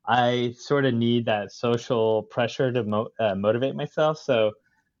I sort of need that social pressure to motivate myself. So,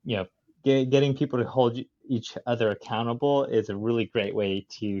 getting people to hold each other accountable is a really great way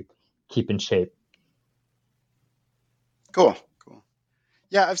to keep in shape. Cool.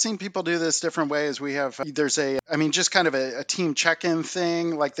 Yeah, I've seen people do this different ways. There's just kind of a team check-in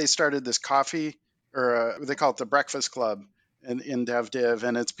thing. Like they started this coffee, or they call it the breakfast club in DevDiv,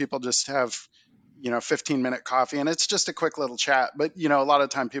 and it's people just have 15-minute coffee, and it's just a quick little chat. But, a lot of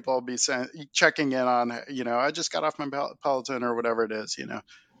time people will be checking in on, I just got off my Peloton or whatever it is,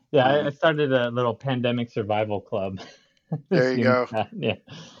 Yeah, I started a little pandemic survival club. There you go. Yeah.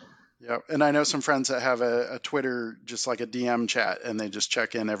 Yeah. And I know some friends that have a Twitter, just like a DM chat, and they just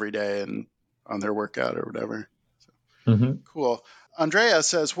check in every day and on their workout or whatever. So, Cool. Andrea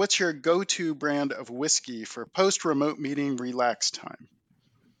says, what's your go-to brand of whiskey for post-remote meeting relax time?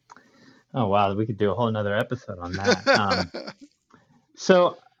 Oh, wow. We could do a whole nother episode on that.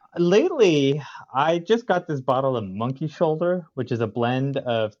 So lately, I just got this bottle of Monkey Shoulder, which is a blend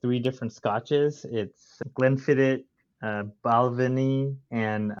of 3 different scotches. It's Glenfiddich, Balvenie,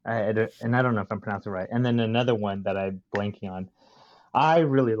 and I don't know if I'm pronouncing it right. And then another one that I'm blanking on. I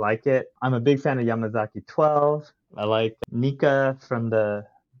really like it. I'm a big fan of Yamazaki 12. I like Nikka from the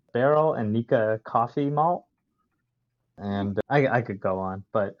barrel and Nikka coffee malt. And I could go on,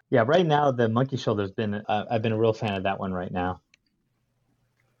 but yeah, right now the Monkey Shoulder's been I've been a real fan of that one right now.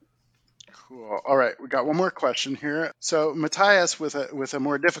 Cool. All right, we got one more question here. So Matthias with a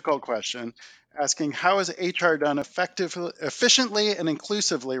more difficult question, asking how is HR done efficiently and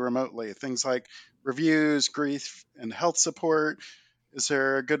inclusively remotely? Things like reviews, grief, and health support. Is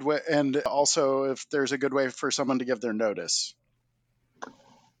there a good way? And also, if there's a good way for someone to give their notice.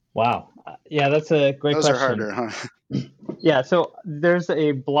 Wow. Yeah, that's a great question. Those are harder, huh? Yeah, so there's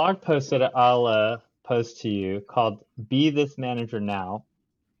a blog post that I'll post to you called Be This Manager Now,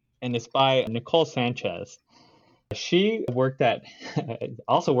 and it's by Nicole Sanchez. She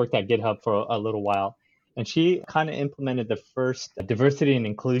also worked at GitHub for a little while, and she kind of implemented the first diversity and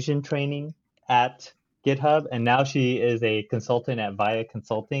inclusion training at GitHub, and now she is a consultant at Via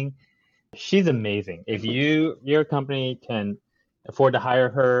Consulting. She's amazing. If your company can afford to hire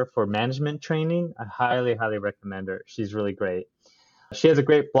her for management training, I highly, highly recommend her. She's really great. She has a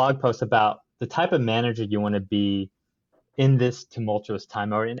great blog post about the type of manager you want to be in this tumultuous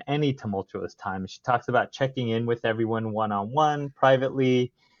time or in any tumultuous time. She talks about checking in with everyone one-on-one,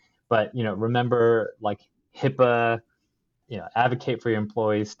 privately, but, remember like HIPAA, advocate for your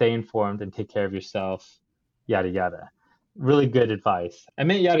employees, stay informed and take care of yourself, yada, yada. Really good advice. I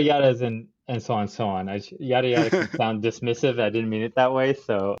meant yada, yada as in and so on, so on. Yada, yada can sound dismissive. I didn't mean it that way.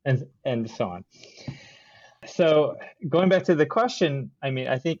 So, and so on. So going back to the question,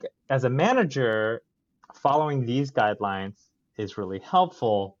 I think as a manager, following these guidelines is really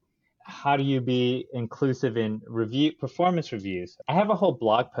helpful. How do you be inclusive in performance reviews? I have a whole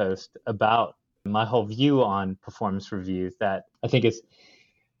blog post about my whole view on performance reviews that I think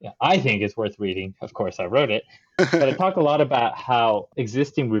is worth reading. Of course, I wrote it. But I talk a lot about how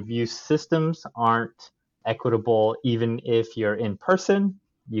existing review systems aren't equitable, even if you're in person.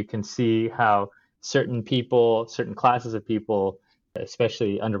 You can see how certain classes of people,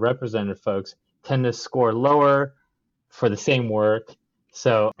 especially underrepresented folks, tend to score lower for the same work.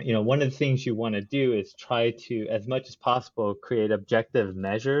 So, one of the things you want to do is try to, as much as possible, create objective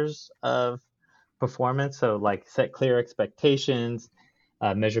measures of performance. So, like, set clear expectations,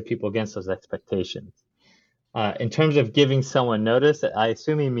 measure people against those expectations. In terms of giving someone notice, I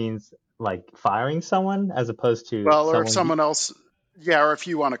assume he means like firing someone as opposed to Well, or if someone. someone else, yeah, or if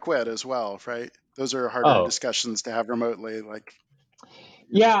you want to quit as well, right? Those are harder Oh, discussions to have remotely. Like,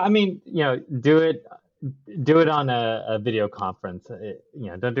 yeah. I mean, do it on a video conference.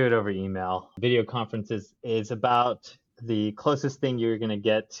 Don't do it over email. Video conferences is about the closest thing you're going to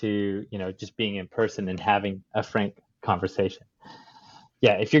get to, just being in person and having a frank conversation.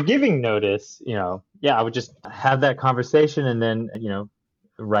 Yeah, if you're giving notice, I would just have that conversation and then,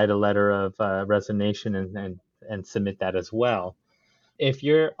 write a letter of resignation and submit that as well. If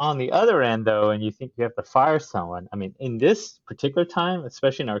you're on the other end, though, and you think you have to fire someone, I mean, in this particular time,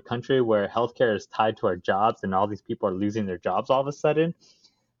 especially in our country where healthcare is tied to our jobs and all these people are losing their jobs all of a sudden,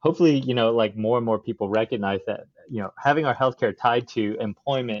 hopefully, like more and more people recognize that, having our healthcare tied to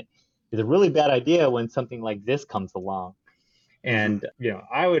employment is a really bad idea when something like this comes along. And,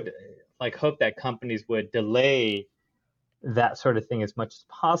 I would hope that companies would delay that sort of thing as much as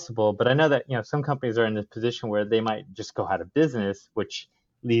possible. But I know that, some companies are in a position where they might just go out of business, which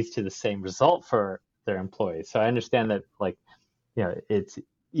leads to the same result for their employees. So I understand that, it's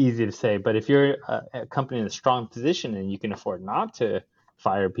easy to say, but if you're a company in a strong position and you can afford not to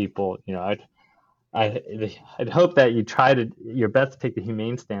fire people, I'd hope that you try your best to take the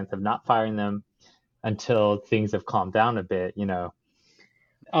humane stance of not firing them until things have calmed down a bit,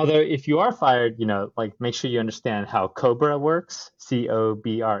 Although if you are fired, make sure you understand how COBRA works,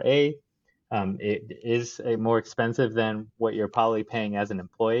 COBRA. It is more expensive than what you're probably paying as an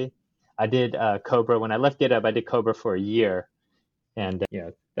employee. I did COBRA when I left GitHub. I did COBRA for a year, and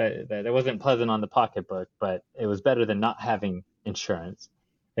that wasn't pleasant on the pocketbook, but it was better than not having insurance.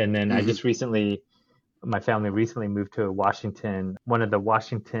 And then I just my family recently moved to one of the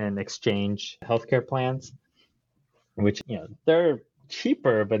Washington Exchange healthcare plans, which they're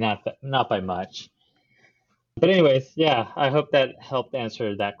cheaper, but not by much. But anyways, yeah, I hope that helped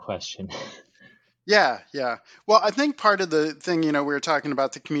answer that question. yeah. Well, I think part of the thing, we were talking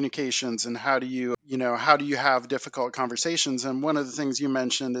about the communications and how do you have difficult conversations. And one of the things you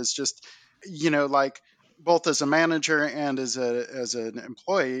mentioned is just, like both as a manager and as an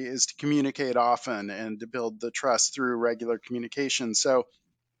employee is to communicate often and to build the trust through regular communication. So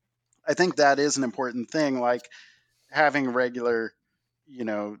I think that is an important thing, like having regular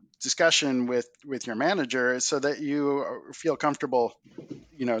discussion with your manager so that you feel comfortable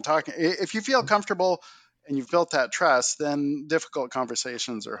talking. If you feel comfortable and you've built that trust, then difficult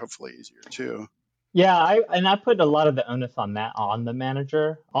conversations are hopefully easier too. Yeah, I put a lot of the onus on the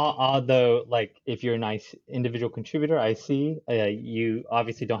manager. Although, if you're a nice individual contributor, I see you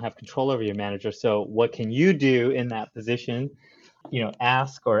obviously don't have control over your manager. So what can you do in that position?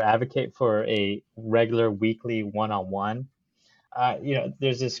 Ask or advocate for a regular weekly one-on-one.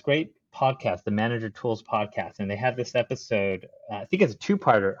 There's this great podcast, the Manager Tools podcast, and they have this episode, I think it's a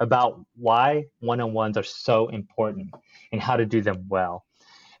two-parter, about why one-on-ones are so important and how to do them well.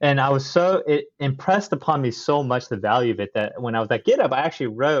 And I was it impressed upon me so much the value of it that when I was at GitHub, I actually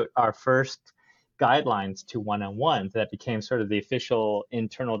wrote our first guidelines to one-on-ones that became sort of the official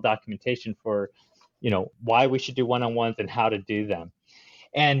internal documentation for, why we should do one-on-ones and how to do them.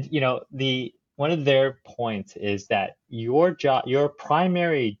 And, one of their points is that your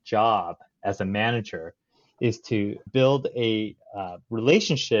primary job as a manager is to build a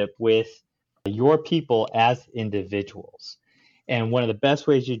relationship with your people as individuals. And one of the best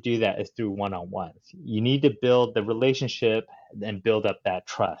ways you do that is through one-on-ones. You need to build the relationship and build up that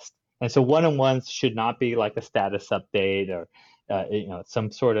trust. And so one-on-ones should not be like a status update or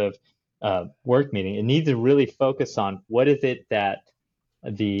some sort of work meeting. It needs to really focus on what is it that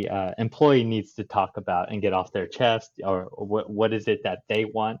the employee needs to talk about and get off their chest, or what is it that they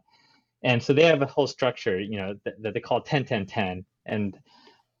want. And so they have a whole structure, that they call 10-10-10, and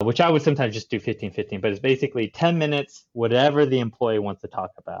which I would sometimes just do 15-15, but it's basically 10 minutes, whatever the employee wants to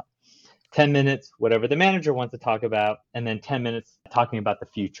talk about, 10 minutes, whatever the manager wants to talk about, and then 10 minutes talking about the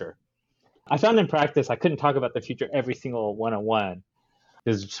future. I found in practice, I couldn't talk about the future every single one-on-one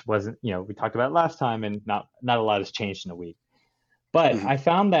because it just wasn't, we talked about it last time and not a lot has changed in a week. But I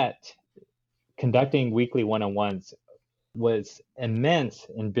found that conducting weekly one-on-ones was immense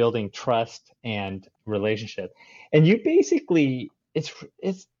in building trust and relationship. And you basically,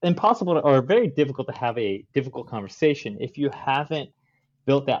 it's impossible or very difficult to have a difficult conversation if you haven't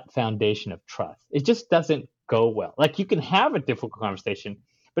built that foundation of trust. It just doesn't go well. You can have a difficult conversation,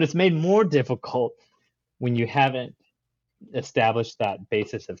 but it's made more difficult when you haven't establish that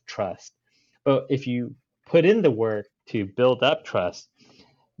basis of trust. But if you put in the work to build up trust,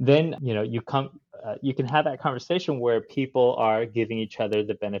 then you can have that conversation where people are giving each other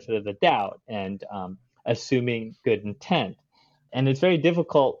the benefit of the doubt and assuming good intent. And it's very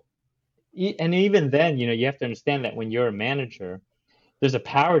difficult. And even then, you have to understand that when you're a manager, there's a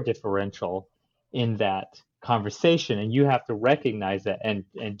power differential in that conversation, and you have to recognize that and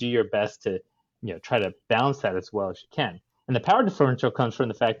do your best to try to balance that as well as you can. And the power differential comes from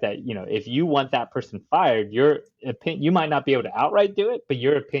the fact that if you want that person fired, you might not be able to outright do it, but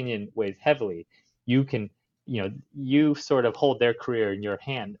your opinion weighs heavily. You can you sort of hold their career in your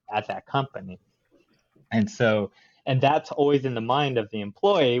hand at that company. And that's always in the mind of the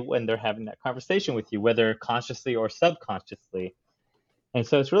employee when they're having that conversation with you, whether consciously or subconsciously. And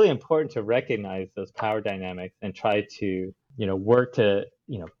so it's really important to recognize those power dynamics and try to, work to,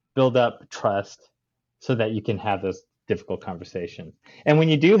 build up trust so that you can have those difficult conversations. And when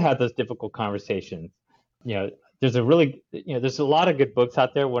you do have those difficult conversations, there's a lot of good books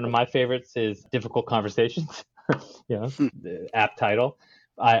out there. One of my favorites is Difficult Conversations, the app title.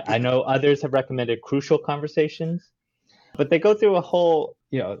 I know others have recommended Crucial Conversations, but they go through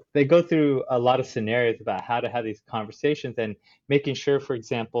a lot of scenarios about how to have these conversations and making sure, for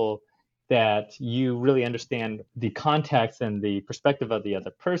example, that you really understand the context and the perspective of the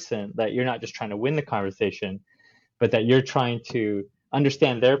other person, that you're not just trying to win the conversation, but that you're trying to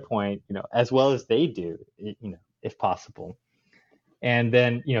understand their point, as well as they do, if possible. And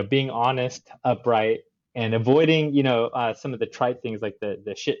then, being honest, upright, and avoiding, some of the trite things like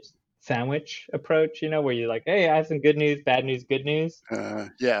the shit sandwich approach, where you're like, hey, I have some good news, bad news, good news.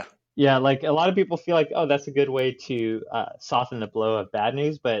 Yeah, like a lot of people feel like, oh, that's a good way to soften the blow of bad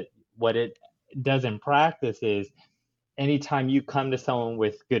news. But what it does in practice is anytime you come to someone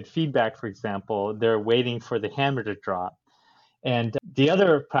with good feedback, for example, they're waiting for the hammer to drop. And the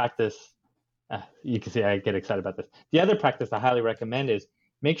other practice, you can see I get excited about this. The other practice I highly recommend is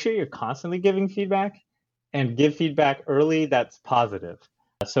make sure you're constantly giving feedback and give feedback early that's positive.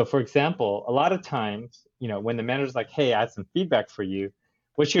 So, for example, a lot of times, when the manager's like, hey, I have some feedback for you,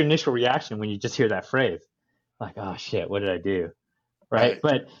 what's your initial reaction when you just hear that phrase? Like, oh, shit, what did I do? Right?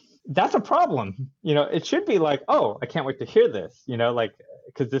 But that's a problem. It should be like, oh, I can't wait to hear this,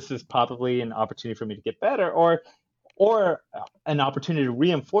 because this is probably an opportunity for me to get better or an opportunity to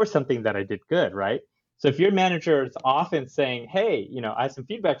reinforce something that I did good, right? So if your manager is often saying, hey, I have some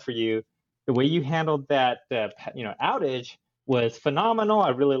feedback for you, the way you handled that, outage was phenomenal. I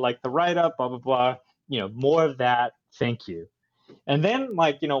really like the write-up, blah, blah, blah. More of that. Thank you. And then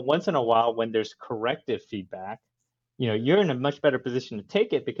once in a while when there's corrective feedback, you're in a much better position to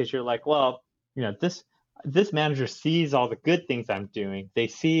take it because you're like, well, this manager sees all the good things I'm doing. They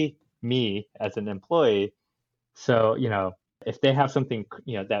see me as an employee. So, if they have something,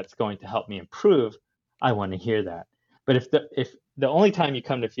 that's going to help me improve, I want to hear that. But if the only time you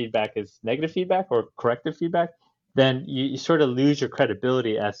come to feedback is negative feedback or corrective feedback, then you sort of lose your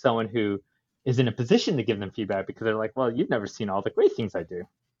credibility as someone who is in a position to give them feedback because they're like, well, you've never seen all the great things I do.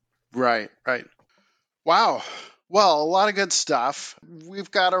 Right. Wow. Well, a lot of good stuff.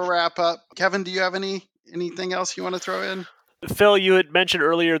 We've got to wrap up. Kevin, do you have anything else you want to throw in? Phil, you had mentioned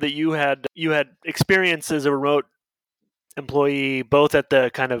earlier that you had experience as a remote employee, both at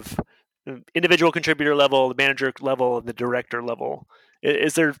the kind of individual contributor level, the manager level, and the director level.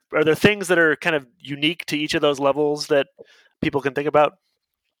 Are there things that are kind of unique to each of those levels that people can think about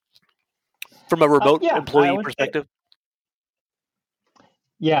from a remote employee perspective?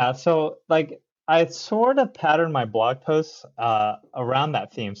 Yeah, so I sort of patterned my blog posts around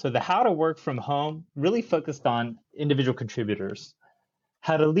that theme. So the how to work from home really focused on individual contributors.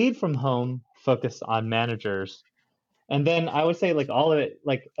 How to lead from home focused on managers. And then I would say all of it,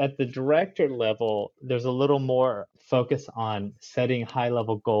 at the director level, there's a little more focus on setting high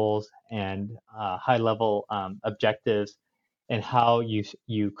level goals and high level objectives and how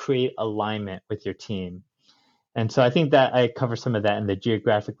you create alignment with your team. And so I think that I cover some of that in the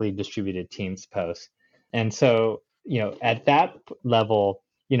geographically distributed teams post. And so, at that level,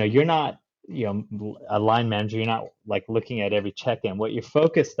 you're not, a line manager, you're not looking at every check-in. What you're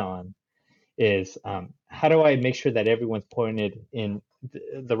focused on is how do I make sure that everyone's pointed in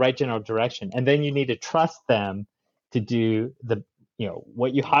the right general direction? And then you need to trust them to do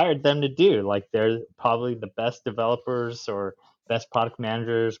what you hired them to do. They're probably the best developers or best product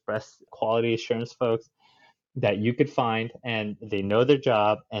managers, best quality assurance folks that you could find, and they know their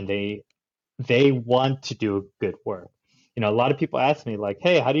job and they want to do good work. A lot of people ask me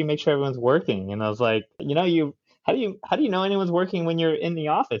hey, how do you make sure everyone's working? And I was like, how do you know anyone's working when you're in the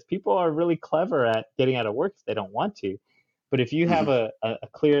office? People are really clever at getting out of work if they don't want to. But if you have a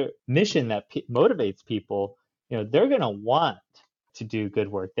clear mission that motivates people, they're going to want to do good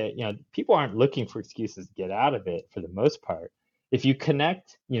work. That, people aren't looking for excuses to get out of it for the most part. If you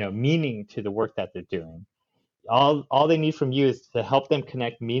connect, meaning to the work that they're doing, all they need from you is to help them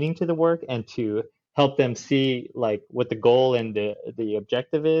connect meaning to the work and to help them see like what the goal and the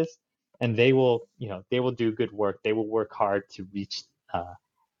objective is, and they will do good work. They will work hard to reach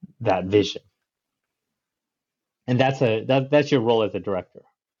that vision. And that's your role as a director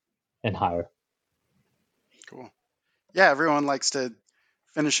and hire. Cool. Yeah, everyone likes to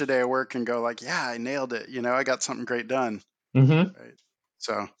finish a day of work and go like, yeah, I nailed it. I got something great done. Mm-hmm. Right.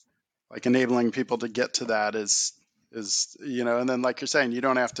 So like enabling people to get to that is, and then like you're saying, you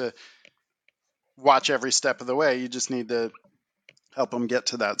don't have to watch every step of the way. You just need to help them get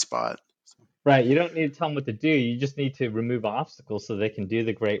to that spot. Right. You don't need to tell them what to do. You just need to remove obstacles so they can do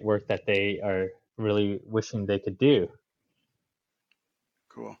the great work that they are really wishing they could do.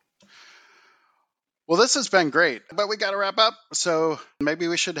 Cool. Well, this has been great, but we got to wrap up. So maybe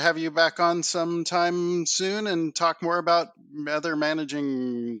we should have you back on sometime soon and talk more about other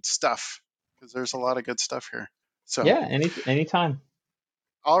managing stuff, because there's a lot of good stuff here. So yeah, anytime.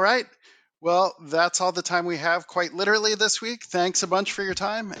 All right. Well, that's all the time we have, quite literally, this week. Thanks a bunch for your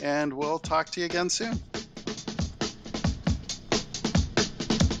time, and we'll talk to you again soon.